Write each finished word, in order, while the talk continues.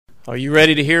Are you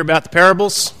ready to hear about the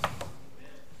parables?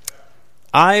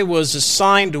 I was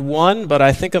assigned one, but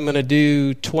I think I'm going to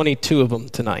do 22 of them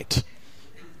tonight.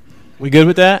 We good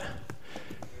with that?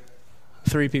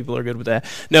 3 people are good with that.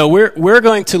 No, we're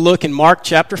going to look in Mark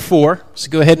chapter 4.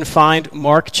 So go ahead and find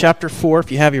Mark chapter 4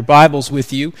 if you have your Bibles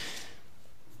with you.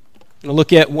 I'm going to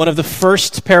look at one of the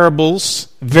first parables,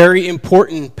 very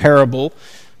important parable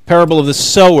of the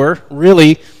sower,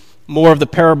 really more of the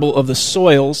parable of the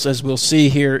soils, as we'll see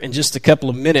here in just a couple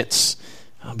of minutes.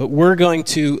 But we're going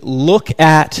to look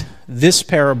at this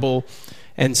parable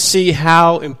and see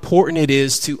how important it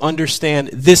is to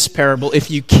understand this parable.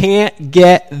 If you can't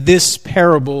get this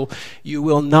parable, you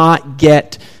will not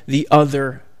get the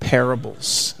other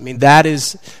parables. I mean,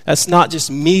 that's not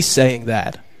just me saying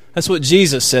that. That's what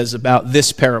Jesus says about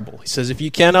this parable. He says, if you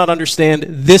cannot understand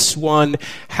this one,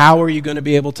 how are you going to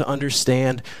be able to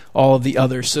understand all of the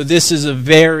others? So this is a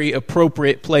very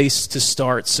appropriate place to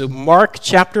start. So Mark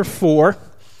chapter 4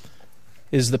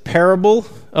 is the parable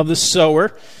of the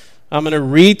sower. I'm going to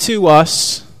read to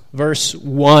us verse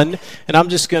 1, and I'm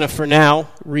just going to, for now,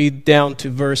 read down to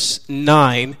verse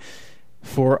 9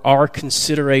 for our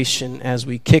consideration as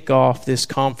we kick off this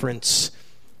conference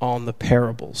on the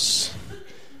parables.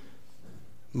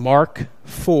 Mark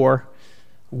 4,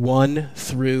 1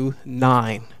 through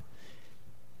 9.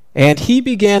 And he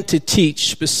began to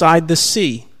teach beside the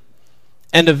sea,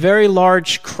 and a very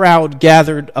large crowd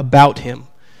gathered about him.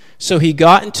 So he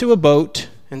got into a boat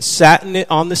and sat in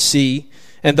it on the sea,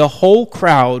 and the whole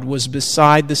crowd was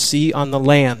beside the sea on the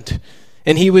land.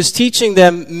 And he was teaching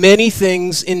them many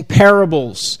things in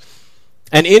parables.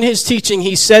 And in his teaching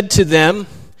he said to them,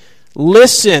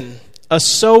 "Listen, a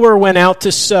sower went out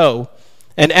to sow.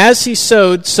 And as he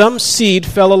sowed, some seed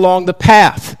fell along the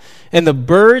path, and the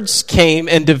birds came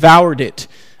and devoured it.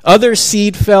 Other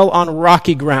seed fell on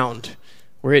rocky ground,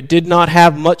 where it did not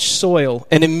have much soil,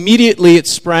 and immediately it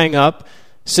sprang up,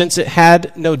 since it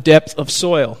had no depth of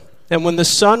soil. And when the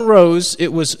sun rose,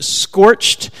 it was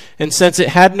scorched, and since it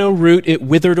had no root, it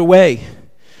withered away.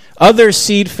 Other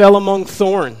seed fell among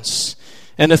thorns,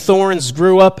 and the thorns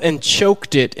grew up and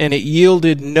choked it, and it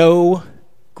yielded no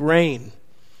grain.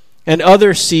 And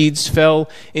other seeds fell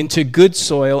into good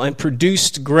soil and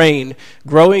produced grain,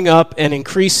 growing up and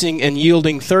increasing and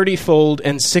yielding 30-fold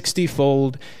and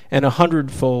 60-fold and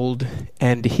 100-fold.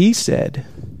 And he said,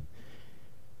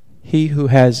 he who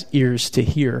has ears to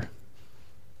hear,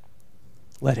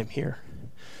 let him hear."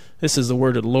 This is the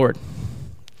word of the Lord.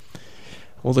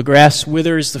 Well, the grass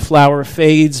withers, the flower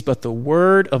fades, but the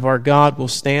word of our God will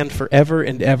stand forever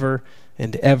and ever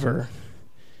and ever.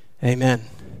 Amen.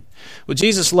 Well,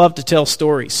 Jesus loved to tell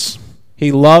stories.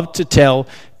 He loved to tell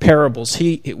parables.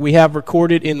 We have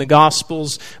recorded in the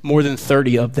Gospels more than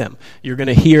 30 of them. You're going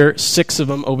to hear 6 of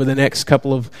them over the next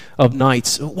couple of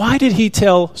nights. Why did he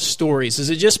tell stories? Is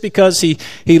it just because he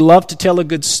loved to tell a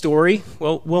good story?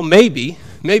 Well, maybe.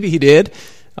 Maybe he did.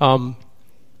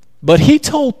 But he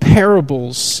told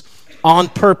parables on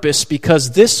purpose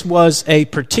because this was a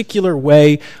particular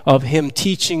way of him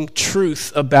teaching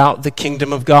truth about the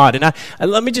kingdom of God. And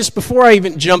let me just, before I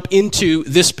even jump into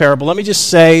this parable, let me just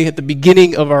say at the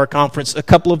beginning of our conference a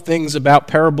couple of things about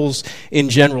parables in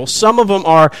general. Some of them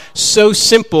are so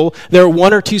simple, they're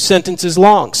 1 or 2 sentences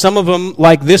long. Some of them,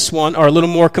 like this one, are a little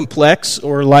more complex,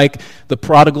 or like the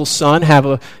prodigal son, have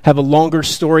a longer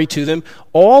story to them.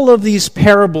 All of these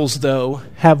parables, though,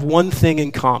 have one thing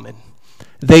in common.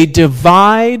 They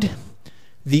divide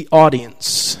the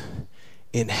audience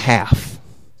in half.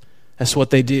 That's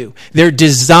what they do. They're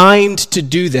designed to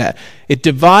do that. It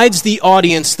divides the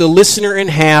audience, the listener, in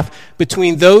half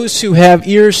between those who have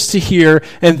ears to hear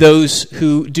and those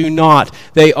who do not.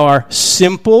 They are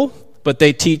simple, but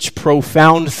they teach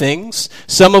profound things.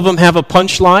 Some of them have a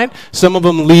punchline. Some of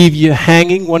them leave you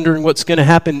hanging, wondering what's going to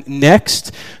happen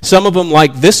next. Some of them,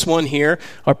 like this one here,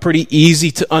 are pretty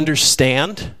easy to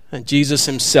understand. And Jesus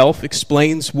himself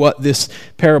explains what this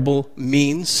parable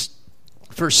means.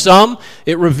 For some,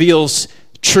 it reveals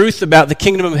truth about the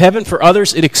kingdom of heaven. For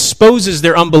others, it exposes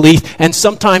their unbelief, and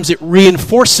sometimes it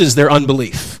reinforces their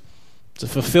unbelief. It's a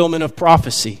fulfillment of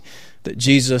prophecy that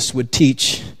Jesus would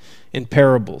teach in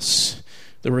parables.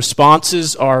 The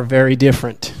responses are very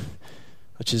different,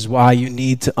 which is why you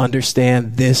need to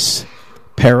understand this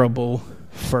parable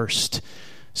first.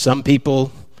 Some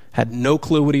people had no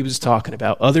clue what he was talking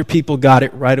about. Other people got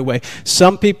it right away.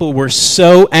 Some people were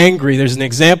so angry. There's an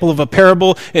example of a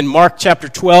parable in Mark chapter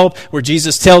 12 where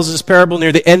Jesus tells this parable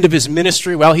near the end of his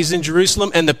ministry while he's in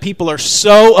Jerusalem, and the people are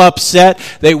so upset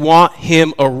they want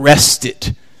him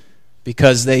arrested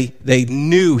because they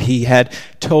knew he had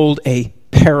told a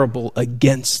parable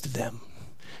against them.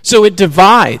 So it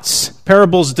divides.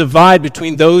 Parables divide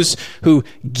between those who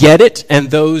get it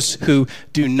and those who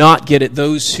do not get it,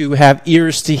 those who have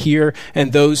ears to hear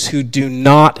and those who do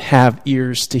not have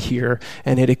ears to hear.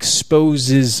 And it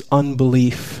exposes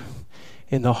unbelief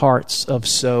in the hearts of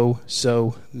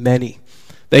so many.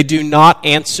 They do not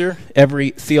answer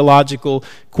every theological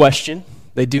question.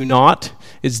 They do not.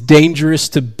 It's dangerous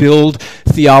to build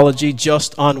theology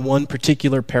just on one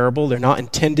particular parable. They're not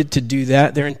intended to do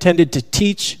that. They're intended to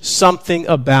teach something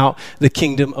about the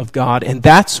kingdom of God. And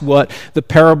that's what the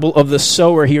parable of the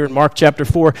sower here in Mark chapter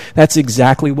 4, that's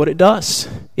exactly what it does.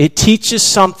 It teaches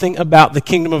something about the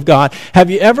kingdom of God.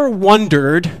 Have you ever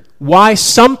wondered why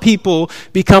some people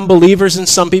become believers and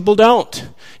some people don't?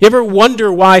 You ever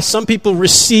wonder why some people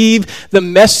receive the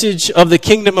message of the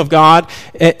kingdom of God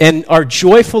and are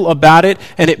joyful about it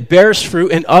and it bears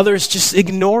fruit and others just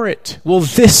ignore it? Well,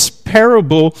 this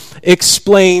parable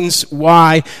explains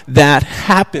why that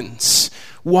happens.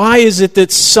 Why is it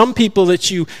that some people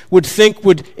that you would think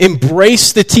would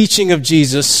embrace the teaching of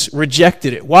Jesus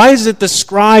rejected it? Why is it the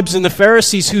scribes and the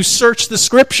Pharisees who searched the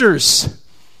scriptures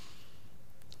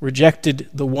rejected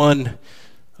the one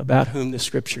about whom the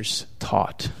scriptures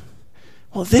taught?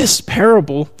 Well, this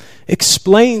parable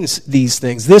explains these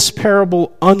things. This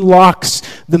parable unlocks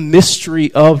the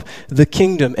mystery of the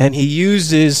kingdom, and he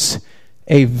uses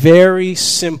a very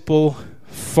simple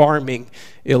farming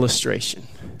illustration.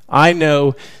 I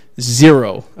know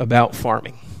zero about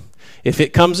farming. If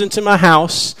it comes into my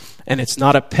house and it's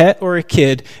not a pet or a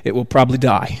kid, it will probably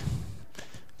die.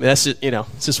 That's it,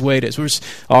 it's just the way it is.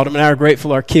 Autumn and I are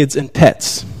grateful our kids and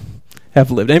pets have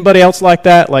lived. Anybody else like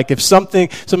that? Like if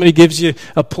somebody gives you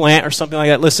a plant or something like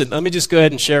that, listen, let me just go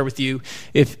ahead and share with you.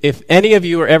 If any of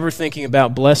you are ever thinking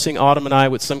about blessing Autumn and I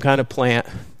with some kind of plant,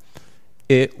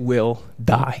 it will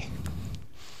die.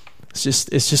 It's just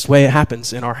the way it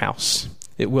happens in our house.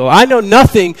 It will. I know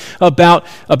nothing about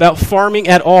farming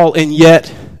at all, and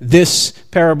yet this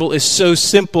parable is so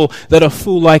simple that a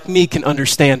fool like me can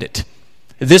understand it.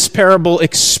 This parable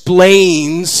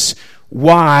explains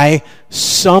why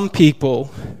some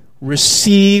people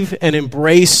receive and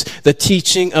embrace the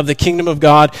teaching of the kingdom of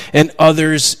God and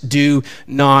others do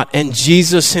not. And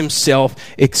Jesus himself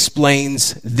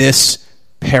explains this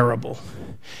parable.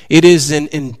 It is an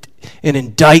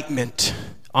indictment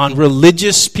on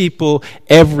religious people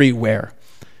everywhere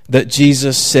that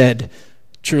Jesus said,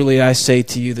 "Truly I say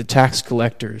to you, the tax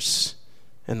collectors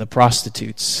and the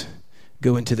prostitutes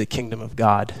go into the kingdom of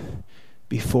God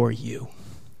before you."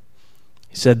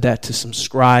 He said that to some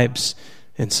scribes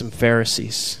and some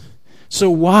Pharisees. So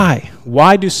why?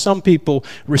 Why do some people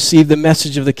receive the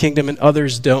message of the kingdom and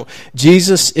others don't?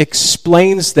 Jesus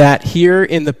explains that here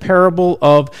in the parable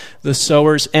of the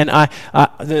sowers, and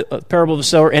the parable of the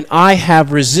sower. And I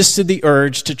have resisted the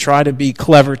urge to try to be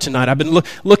clever tonight. I've been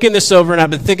looking this over, and I've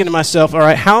been thinking to myself, all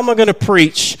right, how am I going to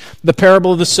preach the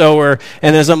parable of the sower?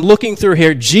 And as I'm looking through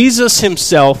here, Jesus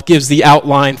himself gives the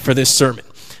outline for this sermon.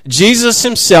 Jesus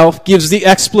himself gives the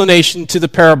explanation to the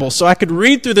parable. So I could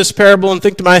read through this parable and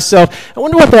think to myself, I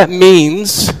wonder what that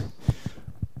means.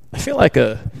 I feel like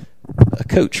a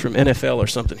coach from NFL or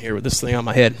something here with this thing on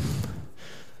my head.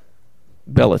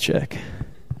 Belichick.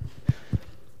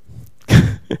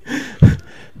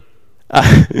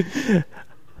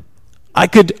 I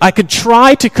could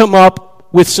try to come up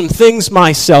with some things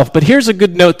myself, but here's a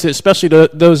good note to especially to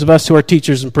those of us who are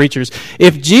teachers and preachers.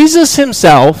 If Jesus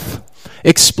himself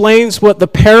explains what the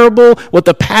parable, what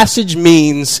the passage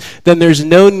means, then there's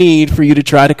no need for you to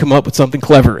try to come up with something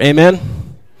clever. Amen?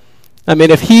 I mean,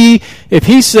 if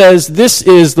he says this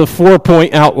is the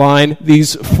 4-point outline,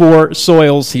 these 4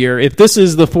 soils here, if this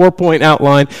is the 4-point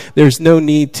outline, there's no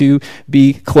need to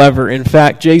be clever. In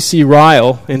fact, J.C.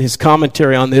 Ryle, in his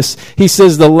commentary on this, he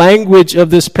says the language of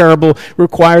this parable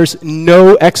requires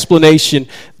no explanation.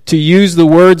 To use the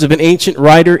words of an ancient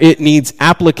writer, it needs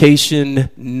application,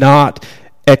 not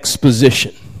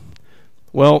exposition.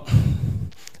 Well,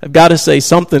 I've got to say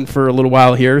something for a little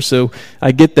while here, so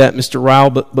I get that, Mr. Ryle,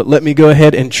 but let me go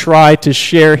ahead and try to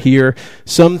share here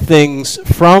some things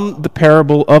from the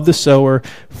parable of the sower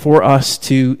for us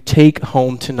to take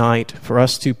home tonight, for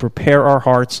us to prepare our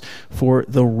hearts for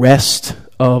the rest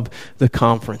of the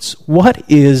conference. What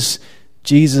is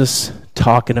Jesus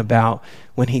talking about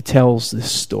when he tells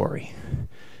this story?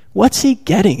 What's he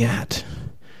getting at?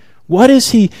 What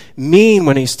does he mean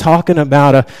when he's talking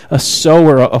about a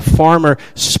sower, a farmer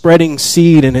spreading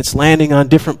seed and it's landing on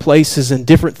different places and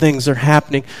different things are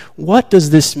happening? What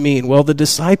does this mean? Well, the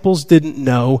disciples didn't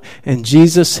know, and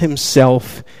Jesus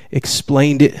himself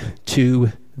explained it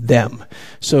to them.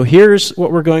 So here's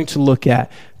what we're going to look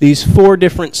at. These 4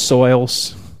 different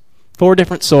soils. 4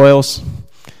 different soils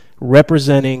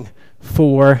representing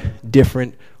 4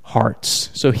 different hearts.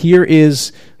 So here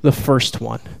is the first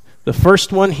one. The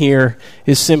first one here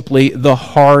is simply the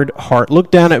hard heart. Look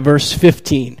down at verse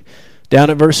 15. Down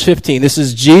at verse 15. This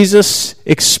is Jesus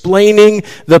explaining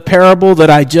the parable that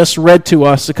I just read to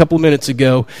us a couple minutes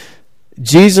ago.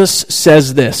 Jesus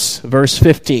says this, verse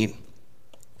 15.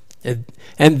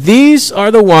 And these are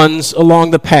the ones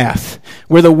along the path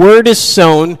where the word is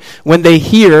sown. When they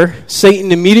hear,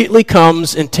 Satan immediately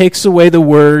comes and takes away the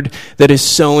word that is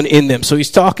sown in them. So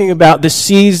he's talking about the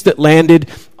seeds that landed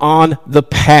on the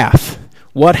path.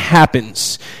 What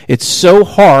happens? It's so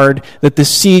hard that the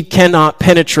seed cannot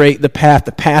penetrate the path.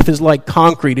 The path is like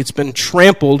concrete. It's been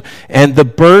trampled, and the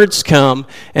birds come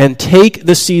and take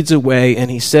the seeds away, and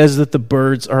he says that the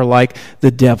birds are like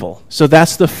the devil. So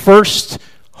that's the first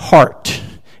heart.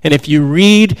 And if you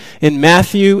read in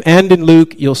Matthew and in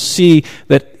Luke, you'll see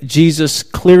that Jesus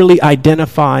clearly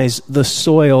identifies the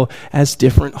soil as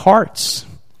different hearts.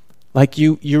 Like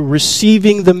you're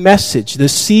receiving the message. The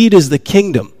seed is the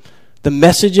kingdom, the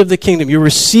message of the kingdom. You're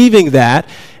receiving that,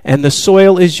 and the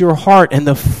soil is your heart. And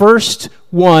the first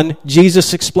one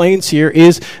Jesus explains here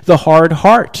is the hard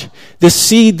heart. The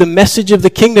seed, the message of the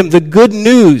kingdom, the good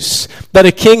news that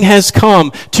a king has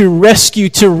come to rescue,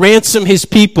 to ransom his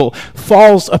people,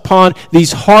 falls upon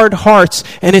these hard hearts,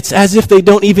 and it's as if they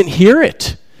don't even hear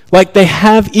it. Like they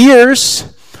have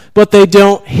ears, but they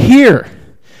don't hear.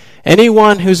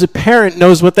 Anyone who's a parent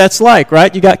knows what that's like,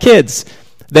 right? You got kids.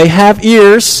 They have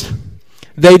ears,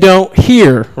 they don't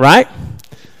hear, right?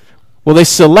 Well, they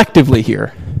selectively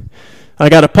hear. I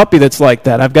got a puppy that's like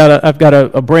that. I've got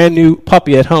a brand new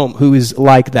puppy at home who is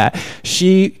like that.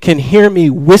 She can hear me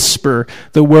whisper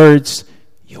the words,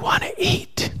 "You want to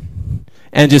eat,"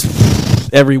 and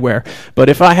just everywhere. But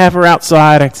if I have her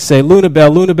outside, I can say, "Luna Bell,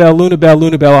 Luna Bell, Luna Bell,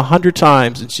 Luna Bell," 100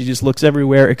 times, and she just looks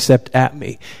everywhere except at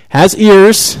me. Has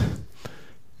ears,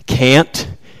 can't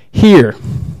hear,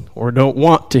 or don't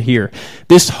want to hear.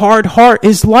 This hard heart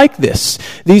is like this.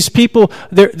 These people,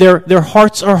 their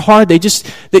hearts are hard. They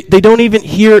don't even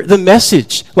hear the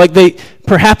message. Like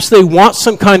perhaps they want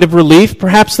some kind of relief.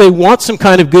 Perhaps they want some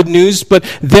kind of good news, but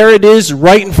there it is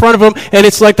right in front of them, and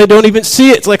it's like they don't even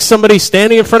see it. It's like somebody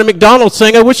standing in front of McDonald's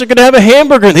saying, "I wish I could have a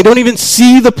hamburger," and they don't even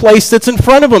see the place that's in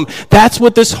front of them. That's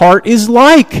what this heart is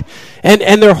like.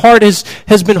 And their heart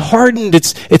has been hardened.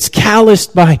 It's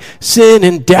calloused by sin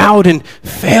and doubt and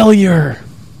failure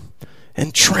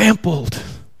and trampled.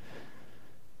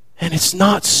 And it's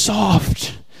not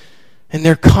soft. And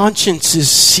their conscience is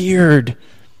seared.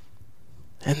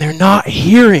 And they're not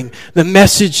hearing the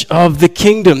message of the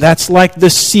kingdom. That's like the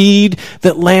seed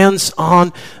that lands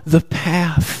on the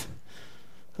path.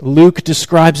 Luke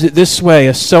describes it this way: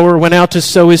 a sower went out to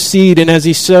sow his seed, and as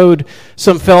he sowed,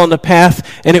 some fell on the path,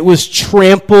 and it was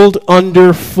trampled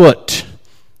underfoot,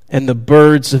 and the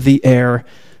birds of the air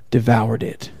devoured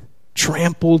it.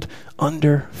 Trampled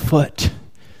underfoot.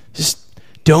 Just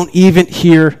don't even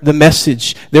hear the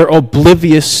message. They're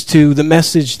oblivious to the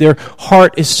message. Their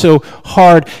heart is so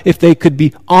hard. If they could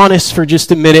be honest for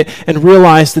just a minute and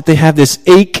realize that they have this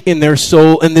ache in their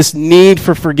soul and this need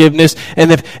for forgiveness,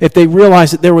 and if they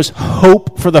realize that there was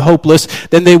hope for the hopeless,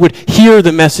 then they would hear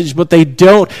the message, but they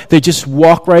don't. They just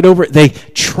walk right over it. They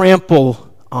trample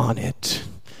on it.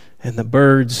 And the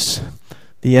birds,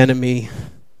 the enemy,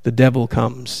 the devil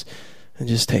comes and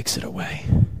just takes it away.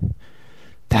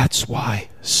 That's why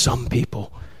some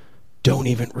people don't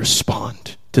even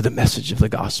respond to the message of the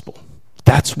gospel.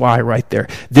 That's why right there.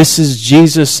 This is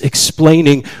Jesus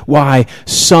explaining why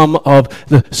some of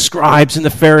the scribes and the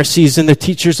Pharisees and the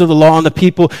teachers of the law and the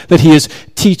people that he is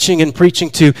teaching and preaching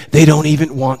to, they don't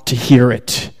even want to hear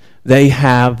it. They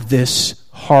have this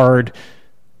hard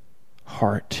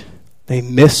heart. They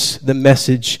miss the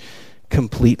message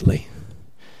completely.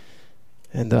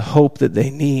 And the hope that they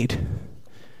need,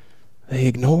 they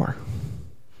ignore.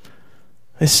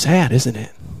 It's sad, isn't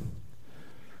it?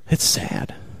 It's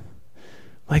sad.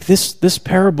 Like this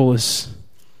parable is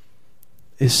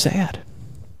sad.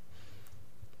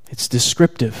 It's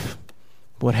descriptive.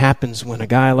 What happens when a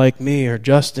guy like me or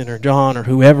Justin or John or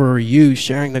whoever or you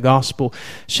sharing the gospel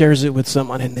shares it with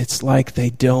someone, and it's like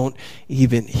they don't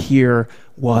even hear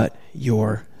what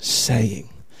you're saying.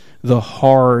 The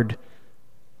hard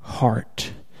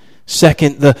heart.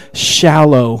 Second, the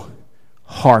shallow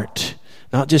heart.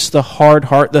 Not just the hard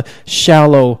heart, the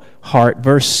shallow heart.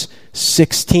 Verse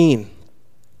 16.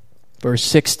 Verse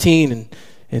 16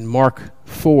 in Mark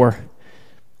 4.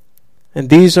 And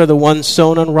these are the ones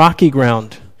sown on rocky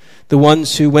ground. The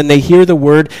ones who, when they hear the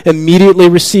word, immediately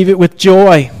receive it with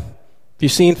joy. Have you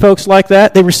seen folks like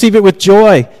that? They receive it with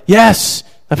joy. Yes,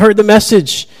 I've heard the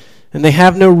message, and they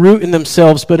have no root in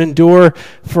themselves, but endure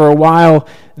for a while.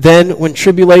 Then when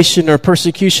tribulation or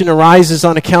persecution arises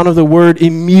on account of the word,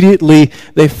 immediately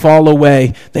they fall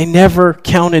away. They never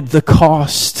counted the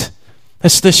cost.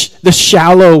 That's the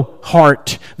shallow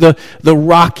heart, the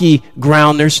rocky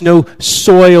ground. There's no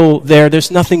soil there. There's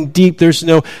nothing deep. There's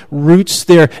no roots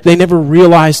there. They never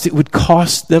realized it would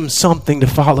cost them something to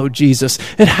follow Jesus.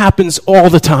 It happens all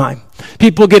the time.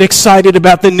 People get excited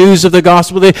about the news of the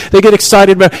gospel. They get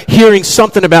excited about hearing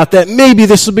something about that. Maybe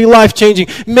this will be life-changing.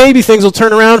 Maybe things will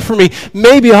turn around for me.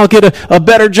 Maybe I'll get a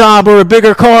better job or a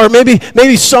bigger car.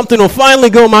 Maybe something will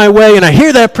finally go my way. And I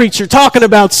hear that preacher talking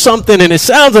about something, and it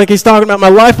sounds like he's talking about my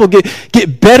life will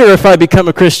get better if I become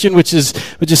a Christian, which is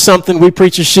something we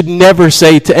preachers should never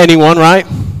say to anyone, right?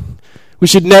 We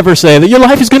should never say that your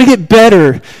life is going to get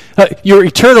better. Your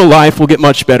eternal life will get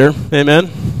much better.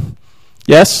 Amen?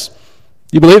 Yes?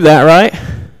 You believe that, right?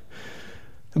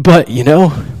 But,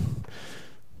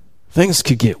 things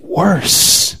could get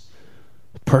worse.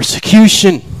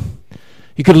 Persecution.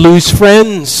 You could lose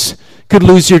friends. You could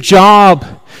lose your job.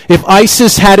 If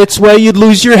ISIS had its way, you'd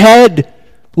lose your head.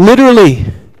 Literally.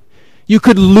 You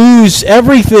could lose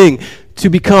everything to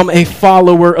become a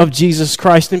follower of Jesus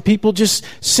Christ. And people just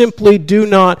simply do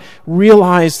not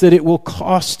realize that it will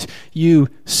cost you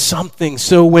something.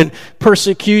 So when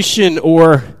persecution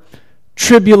or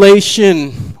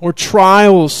tribulation or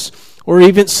trials or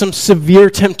even some severe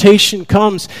temptation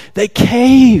comes, they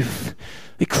cave.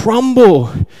 They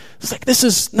crumble. It's like, this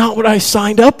is not what I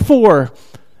signed up for.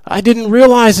 I didn't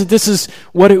realize that this is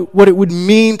what it would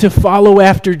mean to follow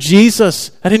after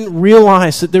Jesus. I didn't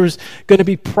realize that there was going to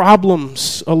be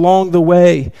problems along the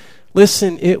way.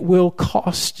 Listen, it will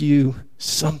cost you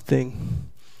something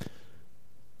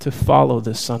to follow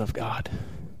the Son of God.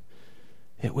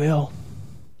 It will.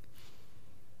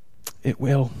 It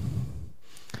will.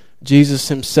 Jesus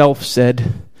himself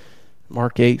said,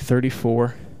 Mark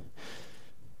 8:34,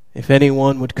 if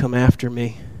anyone would come after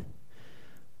me,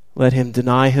 let him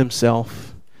deny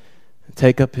himself and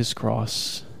take up his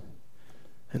cross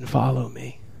and follow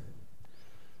me.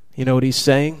 You know what he's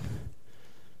saying?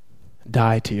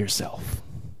 Die to yourself.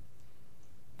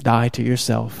 Die to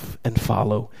yourself and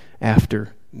follow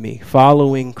after me.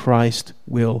 Following Christ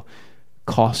will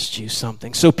cost you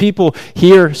something. So people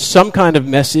hear some kind of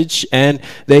message and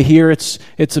they hear it's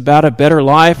about a better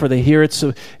life, or they hear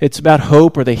it's about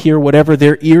hope, or they hear whatever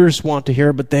their ears want to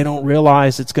hear, but they don't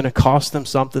realize it's going to cost them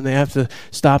something. They have to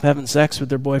stop having sex with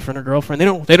their boyfriend or girlfriend.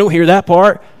 They don't hear that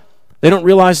part. They don't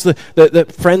realize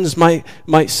that friends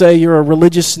might say you're a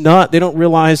religious nut. They don't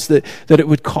realize that it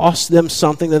would cost them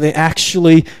something, that they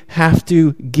actually have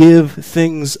to give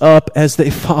things up as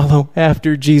they follow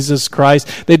after Jesus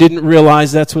Christ. They didn't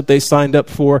realize that's what they signed up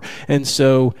for. And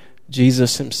so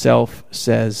Jesus himself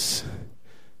says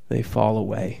they fall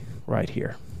away right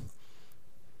here.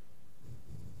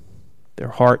 Their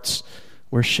hearts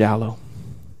were shallow.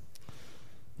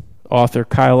 Author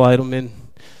Kyle Idleman,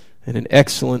 in an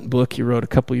excellent book he wrote a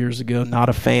couple years ago, Not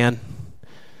a Fan,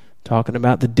 talking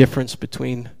about the difference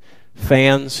between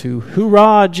fans who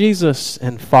hoorah Jesus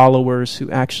and followers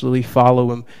who actually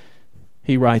follow him.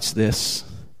 He writes this: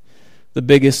 the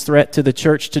biggest threat to the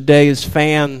church today is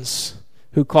fans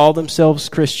who call themselves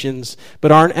Christians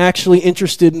but aren't actually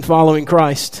interested in following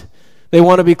Christ. They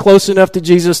want to be close enough to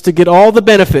Jesus to get all the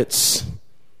benefits,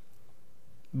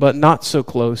 but not so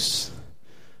close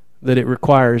that it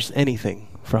requires anything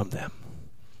from them.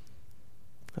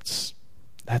 That's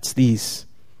this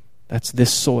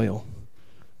soil.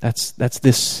 That's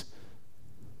this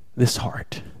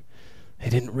heart. They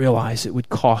didn't realize it would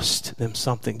cost them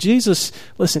something. Jesus,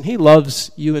 listen, he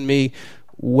loves you and me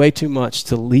way too much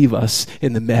to leave us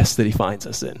in the mess that he finds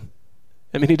us in.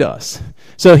 I mean, he does.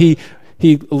 So he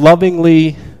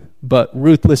lovingly but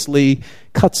ruthlessly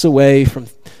cuts away from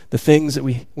the things that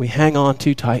we hang on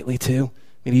too tightly to.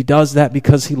 And he does that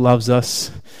because he loves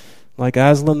us, like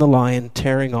Aslan the lion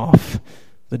tearing off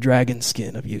the dragon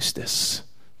skin of Eustace.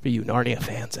 For you Narnia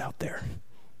fans out there,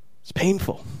 it's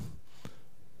painful.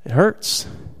 It hurts.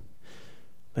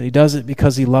 But he does it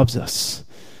because he loves us.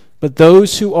 But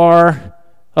those who are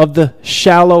of the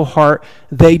shallow heart,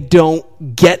 they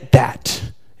don't get that.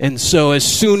 And so as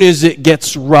soon as it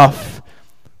gets rough,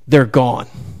 they're gone.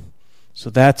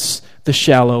 So that's the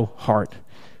shallow heart.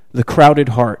 The crowded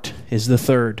heart is the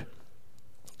third.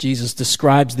 Jesus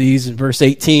describes these in verse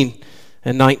 18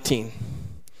 and 19.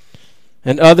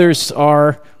 And others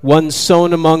are ones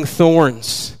sown among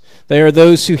thorns. They are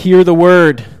those who hear the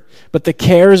word, but the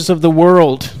cares of the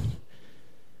world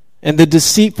and the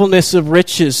deceitfulness of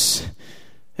riches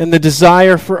and the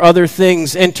desire for other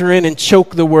things enter in and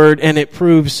choke the word, and it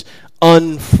proves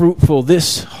unfruitful.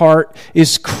 This heart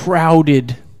is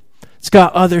crowded. It's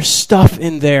got other stuff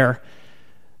in there.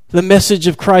 The message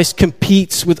of Christ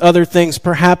competes with other things.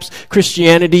 Perhaps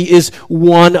Christianity is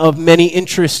one of many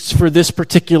interests for this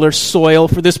particular soil,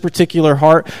 for this particular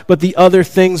heart, but the other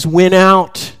things win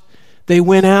out. They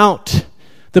win out.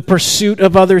 The pursuit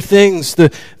of other things, the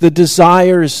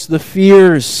desires, the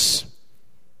fears,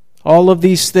 all of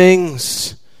these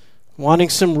things, wanting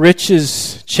some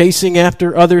riches, chasing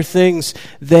after other things,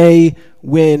 they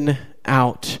win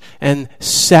out. And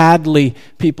sadly,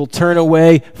 people turn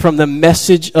away from the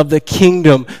message of the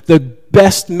kingdom, the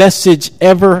best message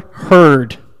ever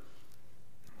heard,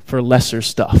 for lesser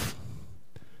stuff.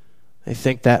 They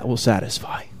think that will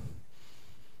satisfy.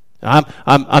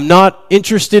 I'm not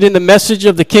interested in the message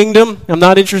of the kingdom. I'm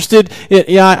not interested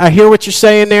I hear what you're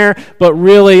saying there, but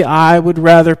really I would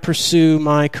rather pursue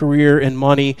my career and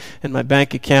money and my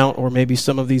bank account, or maybe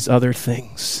some of these other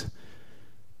things.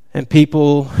 And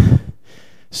people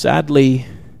sadly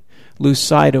lose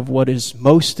sight of what is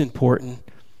most important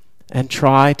and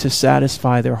try to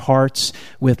satisfy their hearts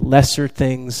with lesser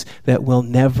things that will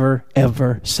never,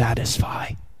 ever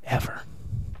satisfy, ever.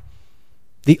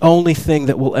 The only thing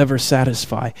that will ever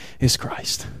satisfy is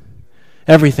Christ.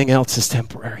 Everything else is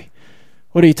temporary.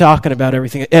 What are you talking about?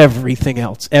 Everything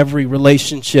else. Every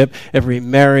relationship, every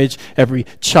marriage, every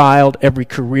child, every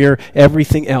career,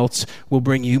 everything else will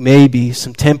bring you maybe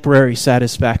some temporary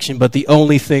satisfaction, but the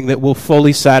only thing that will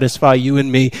fully satisfy you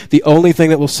and me, the only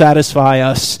thing that will satisfy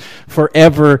us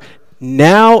forever,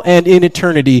 now and in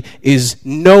eternity, is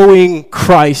knowing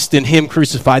Christ and Him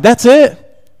crucified. That's it.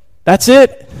 That's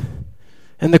it.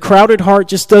 And the crowded heart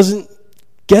just doesn't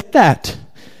get that.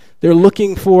 They're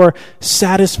looking for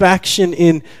satisfaction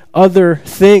in other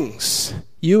things.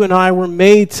 You and I were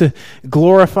made to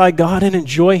glorify God and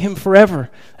enjoy Him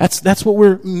forever. That's what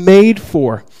we're made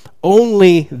for.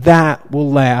 Only that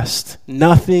will last.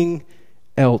 Nothing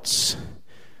else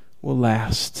will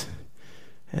last.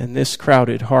 And this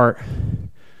crowded heart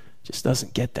just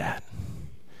doesn't get that.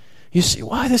 You see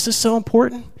why this is so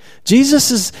important?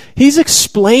 He's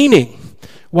explaining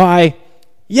why,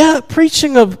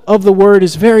 preaching of the word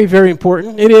is very, very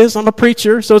important. It is. I'm a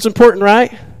preacher, so it's important,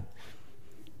 right?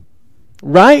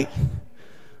 Right?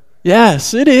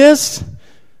 Yes, it is.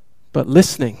 But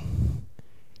listening,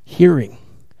 hearing,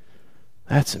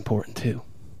 that's important too.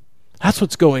 That's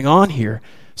what's going on here.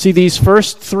 See, these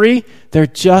first three, they're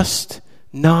just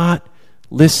not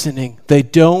listening. They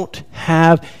don't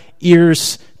have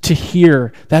ears to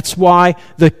hear. That's why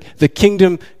the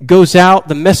kingdom goes out,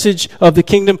 the message of the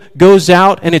kingdom goes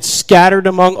out, and it's scattered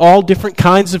among all different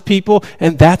kinds of people,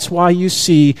 and that's why you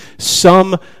see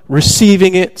some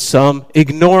receiving it, some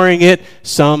ignoring it,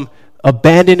 some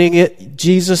abandoning it.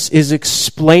 Jesus is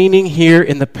explaining here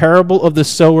in the parable of the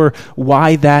sower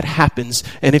why that happens,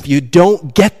 and if you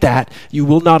don't get that, you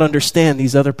will not understand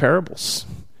these other parables.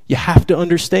 You have to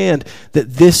understand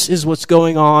that this is what's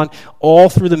going on all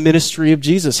through the ministry of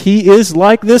Jesus. He is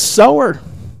like this sower.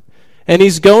 And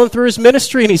He's going through His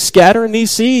ministry and He's scattering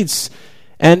these seeds.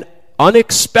 And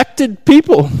unexpected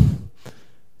people,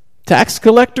 tax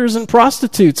collectors and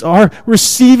prostitutes, are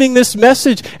receiving this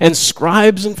message. And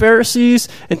scribes and Pharisees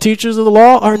and teachers of the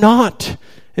law are not.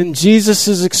 And Jesus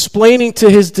is explaining to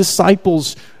His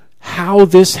disciples how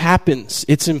this happens.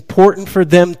 It's important for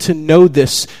them to know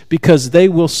this because they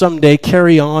will someday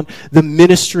carry on the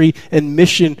ministry and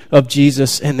mission of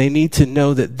Jesus, and they need to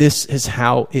know that this is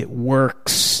how it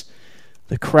works.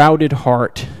 The crowded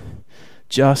heart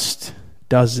just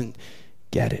doesn't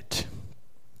get it.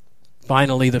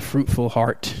 Finally, the fruitful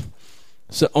heart.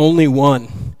 It's the only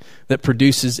one that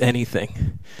produces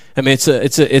anything. I mean,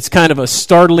 it's kind of a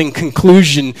startling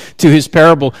conclusion to his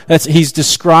parable. He's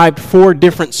described 4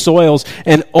 different soils,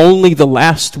 and only the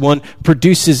last one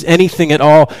produces anything at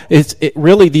all.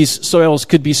 Really, these soils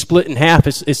could be split in half.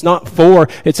 It's not 4.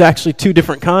 It's actually 2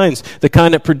 different kinds. The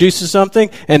kind that produces something,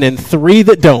 and then 3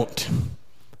 that don't.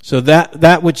 So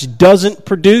that which doesn't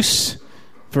produce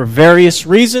for various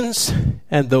reasons,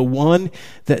 and the one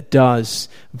that does.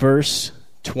 Verse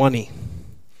 20.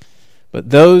 But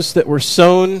those that were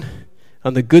sown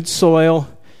on the good soil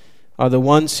are the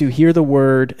ones who hear the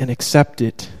word and accept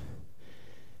it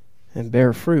and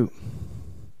bear fruit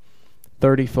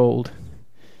 30-fold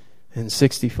and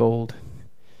 60-fold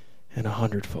and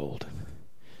 100-fold.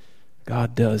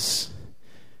 God does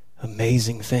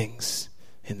amazing things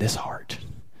in this heart.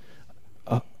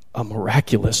 A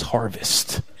miraculous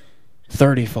harvest.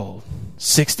 30-fold,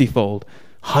 60-fold,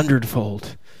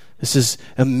 100-fold. This is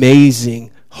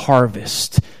amazing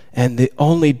harvest. And the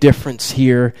only difference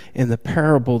here in the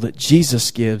parable that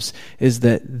Jesus gives is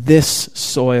that this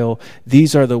soil,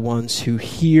 these are the ones who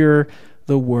hear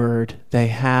the word. They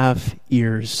have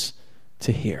ears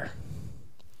to hear.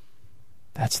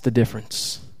 That's the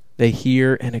difference. They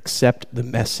hear and accept the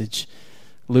message.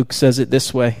 Luke says it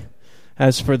this way: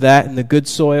 as for that in the good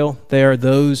soil, they are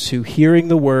those who, hearing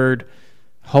the word,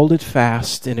 hold it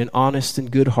fast in an honest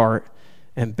and good heart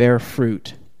and bear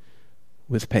fruit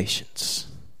with patience.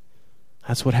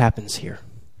 That's what happens here.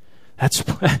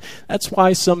 That's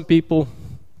why some people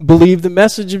believe the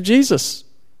message of Jesus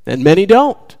and many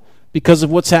don't, because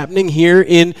of what's happening here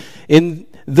in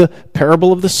the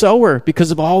parable of the sower,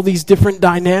 because of all these different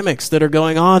dynamics that are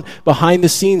going on behind the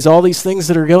scenes, all these things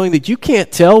that are going that you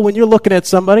can't tell when you're looking at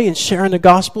somebody and sharing the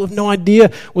gospel, have no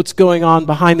idea what's going on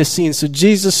behind the scenes. So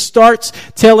Jesus starts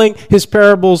telling his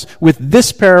parables with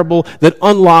this parable that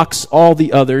unlocks all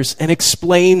the others and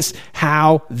explains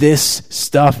how this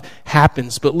stuff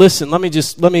happens. But listen, let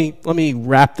me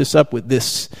wrap this up with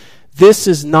this. This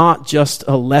is not just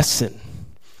a lesson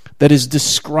that is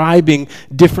describing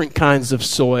different kinds of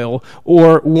soil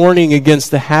or warning against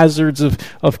the hazards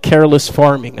of careless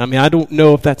farming. I mean, I don't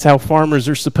know if that's how farmers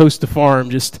are supposed to farm.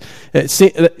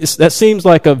 That seems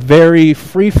like a very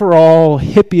free-for-all,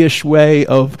 hippie-ish way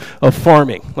of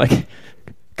farming. Like,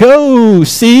 go,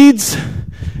 seeds!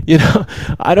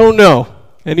 I don't know.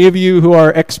 Any of you who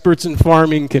are experts in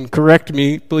farming can correct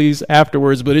me, please,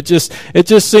 afterwards, but it just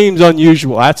seems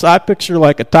unusual. I picture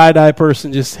like a tie-dye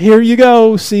person, just, here you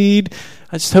go, seed.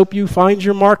 I just hope you find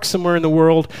your mark somewhere in the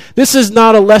world. This is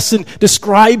not a lesson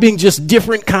describing just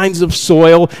different kinds of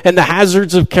soil and the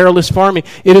hazards of careless farming.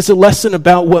 It is a lesson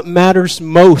about what matters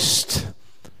most,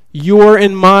 your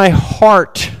and my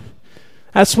heart.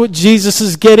 That's what Jesus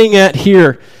is getting at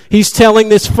here. He's telling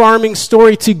this farming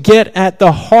story to get at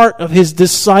the heart of his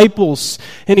disciples.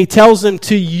 And he tells them,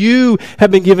 to you have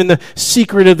been given the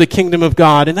secret of the kingdom of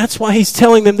God. And that's why he's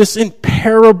telling them this in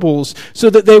parables, so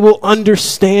that they will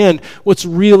understand what's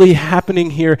really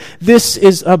happening here. This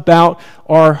is about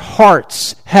our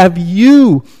hearts. Have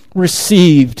you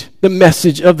received the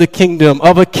message of the kingdom,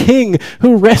 of a king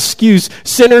who rescues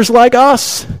sinners like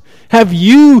us? Have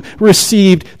you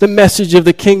received the message of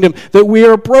the kingdom, that we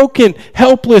are broken,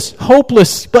 helpless,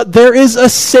 hopeless, but there is a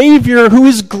Savior who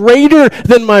is greater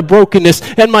than my brokenness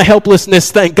and my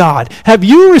helplessness, thank God. Have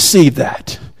you received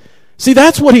that? See,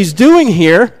 that's what he's doing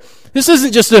here. This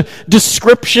isn't just a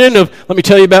description of, let me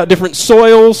tell you about different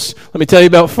soils, let me tell you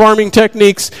about farming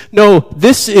techniques. No,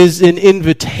 this is an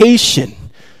invitation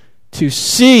to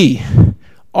see,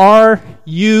 are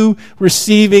you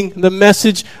receiving the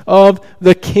message of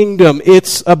the kingdom?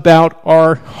 It's about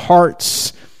our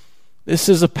hearts. This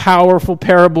is a powerful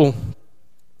parable.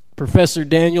 Professor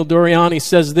Daniel Doriani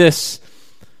says this.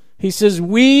 He says,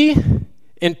 we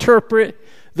interpret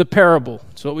the parable.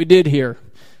 That's what we did here,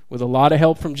 with a lot of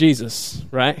help from Jesus,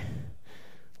 right?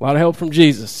 A lot of help from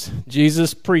Jesus.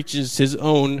 Jesus preaches his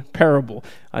own parable.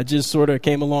 I just sort of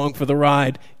came along for the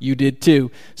ride. You did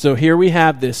too. So here we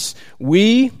have this.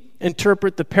 We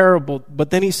interpret the parable,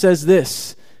 but then he says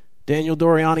this. Daniel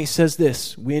Doriani says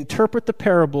this. We interpret the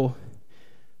parable,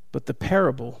 but the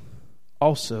parable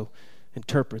also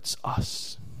interprets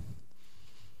us.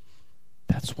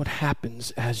 That's what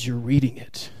happens as you're reading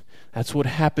it. That's what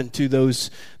happened to those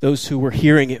who were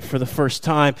hearing it for the first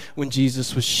time when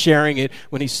Jesus was sharing it,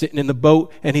 when he's sitting in the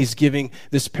boat and he's giving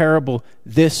this parable.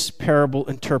 This parable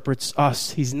interprets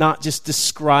us. He's not just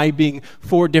describing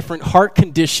 4 different heart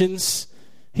conditions.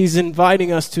 He's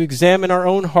inviting us to examine our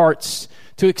own hearts,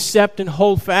 to accept and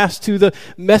hold fast to the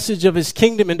message of his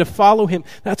kingdom and to follow him.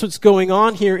 That's what's going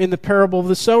on here in the parable of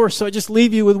the sower. So I just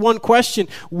leave you with one question.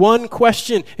 One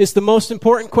question is the most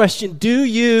important question. Do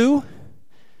you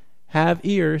have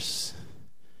ears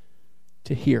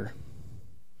to hear?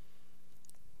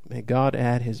 May God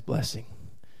add his blessing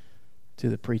to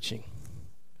the preaching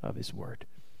of his word.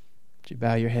 Would you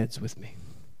bow your heads with me?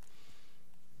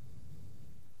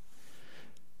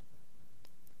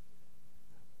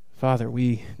 Father,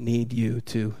 we need you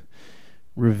to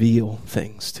reveal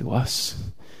things to us.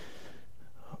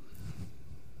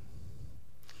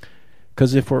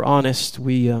 Because if we're honest,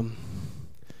 we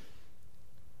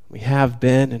have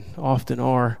been and often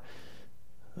are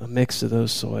a mix of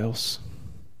those soils.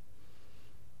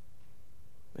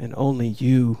 And only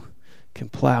you can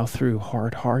plow through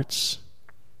hard hearts.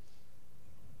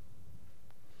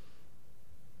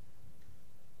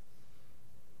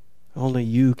 Only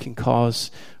you can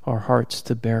cause our hearts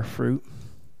to bear fruit.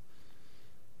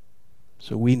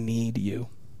 So we need you.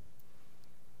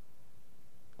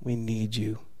 We need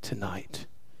you tonight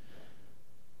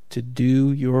to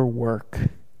do your work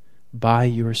by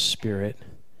your Spirit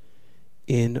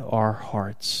in our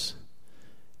hearts.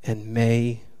 And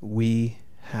may we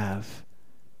have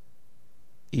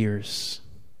ears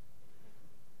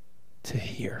to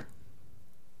hear.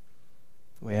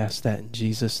 We ask that in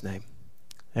Jesus' name.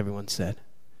 Everyone said,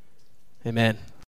 amen.